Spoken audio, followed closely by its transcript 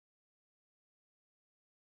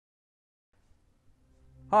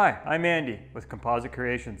Hi, I'm Andy with Composite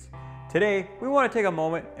Creations. Today, we want to take a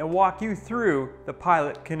moment and walk you through the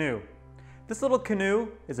Pilot Canoe. This little canoe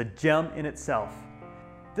is a gem in itself.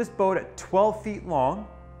 This boat at 12 feet long,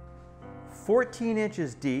 14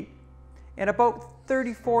 inches deep, and about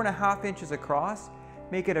 34.5 inches across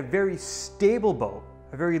make it a very stable boat,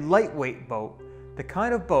 a very lightweight boat, the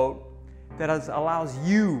kind of boat that allows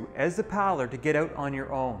you as the paddler to get out on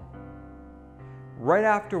your own. Right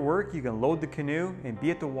after work, you can load the canoe and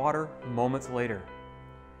be at the water moments later.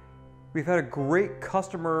 We've had a great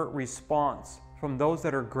customer response from those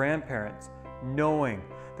that are grandparents, knowing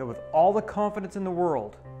that with all the confidence in the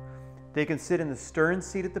world, they can sit in the stern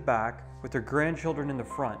seat at the back with their grandchildren in the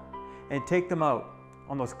front and take them out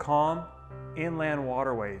on those calm inland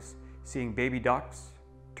waterways, seeing baby ducks,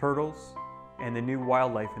 turtles, and the new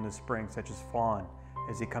wildlife in the spring, such as fawn,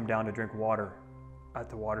 as they come down to drink water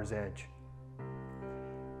at the water's edge.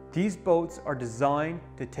 These boats are designed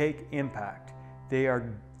to take impact. They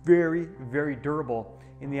are very, very durable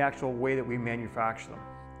in the actual way that we manufacture them,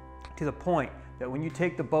 to the point that when you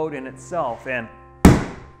take the boat in itself and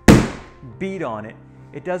beat on it,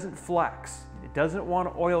 it doesn't flex. It doesn't want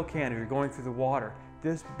an oil can as you're going through the water.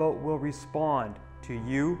 This boat will respond to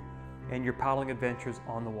you and your paddling adventures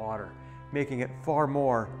on the water, making it far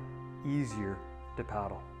more easier to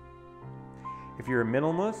paddle. If you're a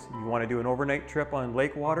minimalist and you want to do an overnight trip on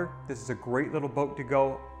lake water, this is a great little boat to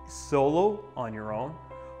go solo on your own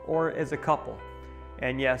or as a couple.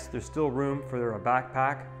 And yes, there's still room for a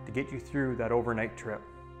backpack to get you through that overnight trip.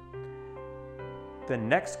 The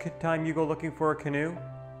next time you go looking for a canoe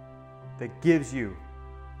that gives you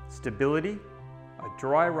stability, a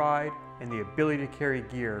dry ride, and the ability to carry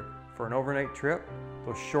gear for an overnight trip,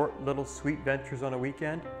 those short little sweet ventures on a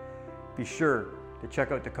weekend, be sure to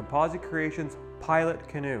check out the Composite Creations Pilot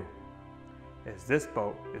Canoe, as this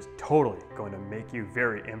boat is totally going to make you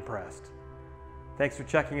very impressed. Thanks for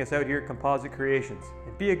checking us out here at Composite Creations,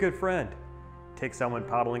 and be a good friend. Take someone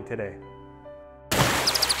paddling today.